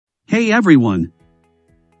Hey everyone!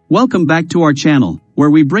 Welcome back to our channel, where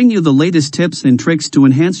we bring you the latest tips and tricks to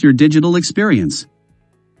enhance your digital experience.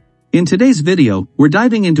 In today's video, we're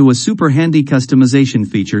diving into a super handy customization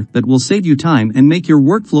feature that will save you time and make your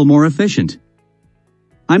workflow more efficient.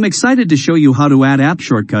 I'm excited to show you how to add app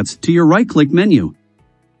shortcuts to your right-click menu.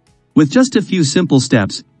 With just a few simple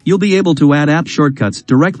steps, you'll be able to add app shortcuts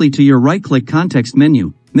directly to your right-click context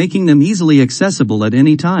menu, making them easily accessible at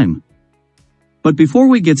any time. But before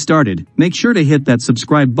we get started, make sure to hit that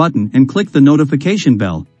subscribe button and click the notification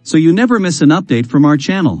bell, so you never miss an update from our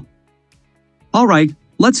channel. Alright,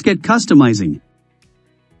 let's get customizing.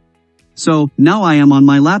 So, now I am on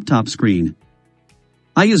my laptop screen.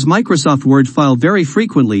 I use Microsoft Word file very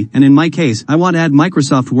frequently, and in my case I want to add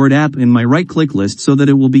Microsoft Word app in my right-click list so that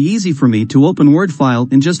it will be easy for me to open Word file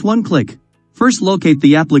in just one click. First, locate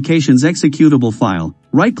the application's executable file,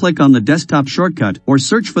 right-click on the desktop shortcut or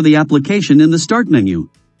search for the application in the Start menu.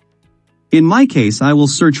 In my case I will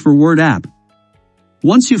search for Word app.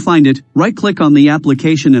 Once you find it, right-click on the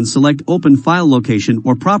application and select Open File Location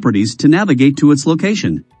or Properties to navigate to its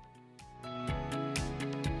location.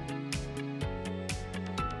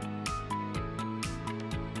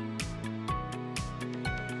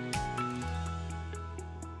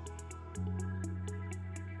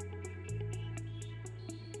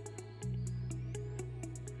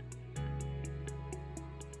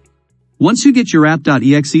 Once you get your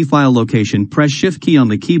app.exe file location, press Shift key on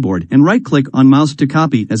the keyboard and right-click on mouse to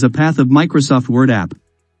copy as a path of Microsoft Word app.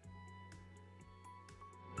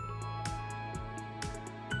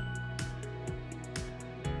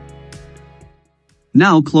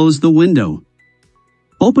 Now close the window.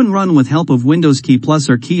 Open Run with help of Windows key plus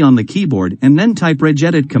or key on the keyboard and then type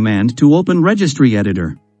regedit command to open Registry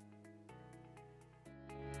Editor.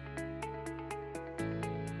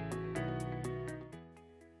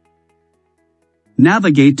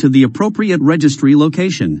 Navigate to the appropriate registry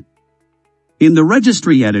location. In the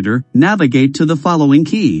Registry Editor, navigate to the following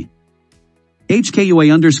key: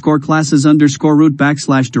 HKUA_classes_root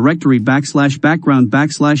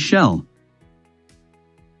 /directory/background/shell.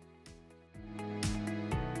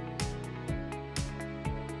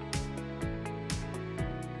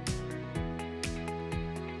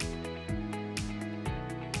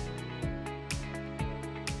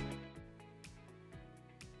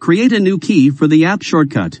 Create a new key for the app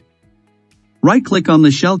shortcut. Right-click on the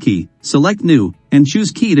shell key, select New, and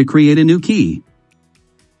choose Key to create a new key.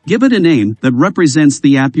 Give it a name that represents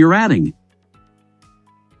the app you're adding.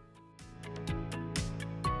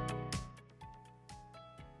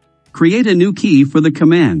 Create a new key for the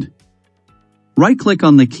command. Right-click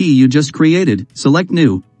on the key you just created, select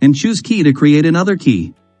New, and choose Key to create another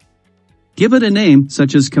key. Give it a name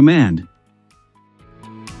such as Command.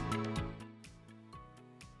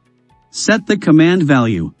 Set the command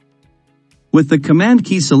value. With the command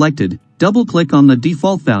key selected, double-click on the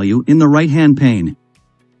default value in the right-hand pane.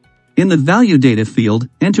 In the Value Data field,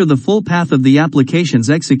 enter the full path of the application's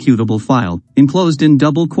executable file, enclosed in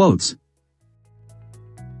double quotes.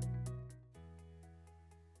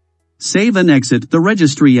 Save and exit the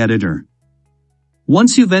Registry Editor.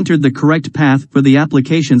 Once you've entered the correct path for the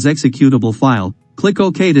application's executable file, click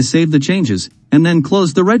OK to save the changes, and then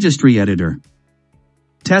close the Registry Editor.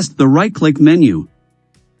 Test the right-click menu.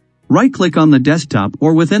 Right-click on the desktop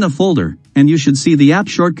or within a folder, and you should see the app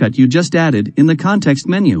shortcut you just added in the context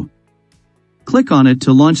menu. Click on it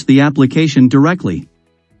to launch the application directly.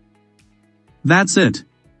 That's it.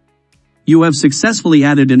 You have successfully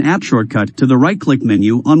added an app shortcut to the right-click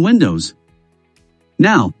menu on Windows.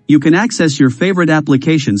 Now, you can access your favorite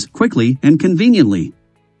applications quickly and conveniently.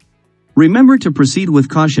 Remember to proceed with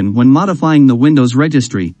caution when modifying the Windows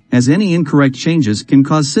registry, as any incorrect changes can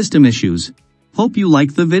cause system issues. Hope you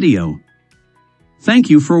liked the video. Thank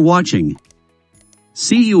you for watching.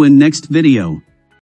 See you in next video.